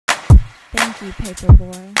Thank you,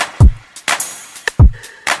 Paperboy.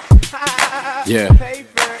 Yeah.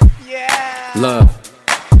 Paper, yeah. Love.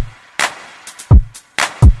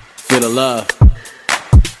 Feel the love.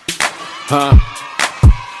 Huh?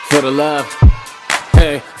 Feel the love.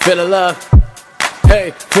 Hey, feel the love.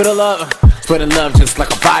 Hey, feel the love. Spreading love just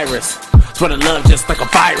like a virus. Spreading love just like a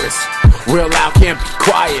virus. Real loud, can't be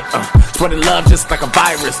quiet. Spreading love just like a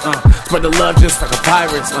virus. Spreading love just like a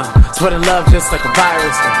virus. Spreading love just like a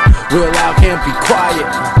virus. Real loud, can't be quiet.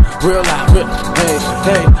 Real loud, hey,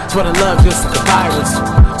 hey. Spreading love just like a virus.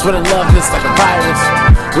 Spreading love just like a virus.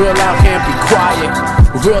 Real loud, can't be quiet.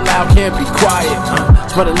 Real loud, can't be quiet.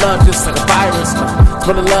 Spreading love just like a virus.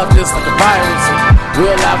 Spreading love just like a virus.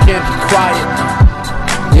 Real loud, can't be quiet.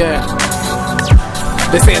 Yeah.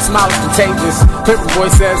 They say a smile is contagious.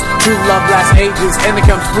 Paperboy says true love lasts ages, and it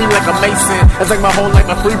comes free like a mason. It's like my whole life,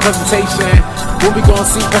 my free presentation. When we gon'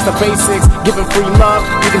 see past the basics, giving free love,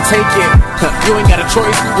 you can take it. You ain't got a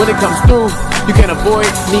choice when it comes through. You can't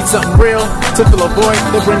avoid, need something real to fill a void.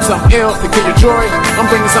 They bring something ill to kill your joy. I'm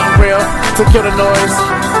bringing something real to kill the noise.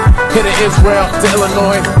 Here to Israel, to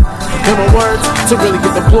Illinois. In my words, to really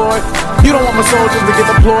get deployed. You don't want my soldiers to get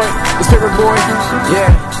deployed. It's Paperboy,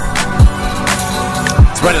 yeah.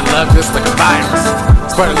 Spreading love just like a virus.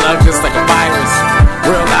 Spreading love just like a virus.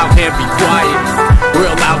 Real loud, can't be quiet.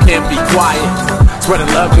 Real loud, can't be quiet. Spreading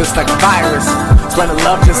love just like a virus. Spreading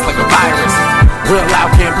love just like a virus. Real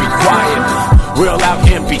loud, can't be quiet. Real loud,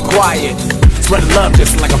 can't be quiet. Spreading love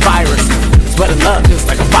just like a virus. Spreading love just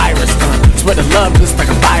like a virus. Spreading love just like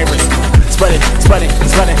a virus. Spreading, spreading,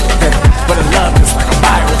 spreading. Spreading love just like a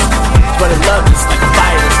virus. Spreading love just like a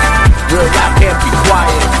virus. Real loud, can't be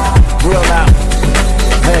quiet. Real loud.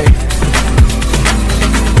 Hey.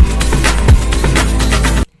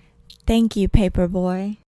 Thank you,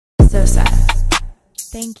 Paperboy. So sad.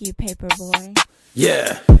 Thank you, Paperboy.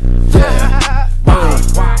 Yeah. Yeah.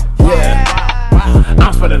 Yeah.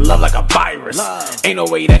 I'm spreading love like a virus. Ain't no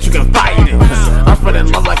way that you can fight it. I'm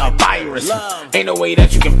spreading love like a virus. Ain't no way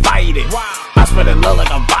that you can fight it. I'm spreading love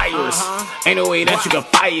like a virus. Ain't no way that you can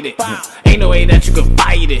fight it. Ain't no way that you can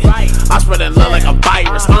fight it. I'm spreading love like a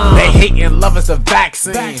virus. They hating love is a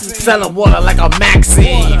vaccine. Selling water like a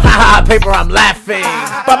Maxine. Haha, paper, I'm laughing.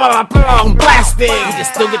 I'm blasting. You can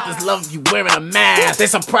still get this love if you wearing a mask. They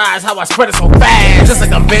surprised how I spread it so fast. Just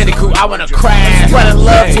like a bandicoot, I wanna crash. Spreading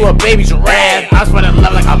love to a baby giraffe. I'm spreading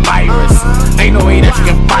love like a virus. Ain't no way that you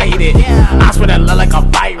can fight it. I'm spreading love like a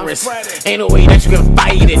virus. Ain't no way that you can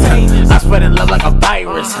fight it. I'm spreading love like a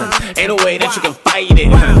virus. Ain't no way that you can fight it.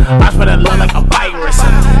 I'm spreading love like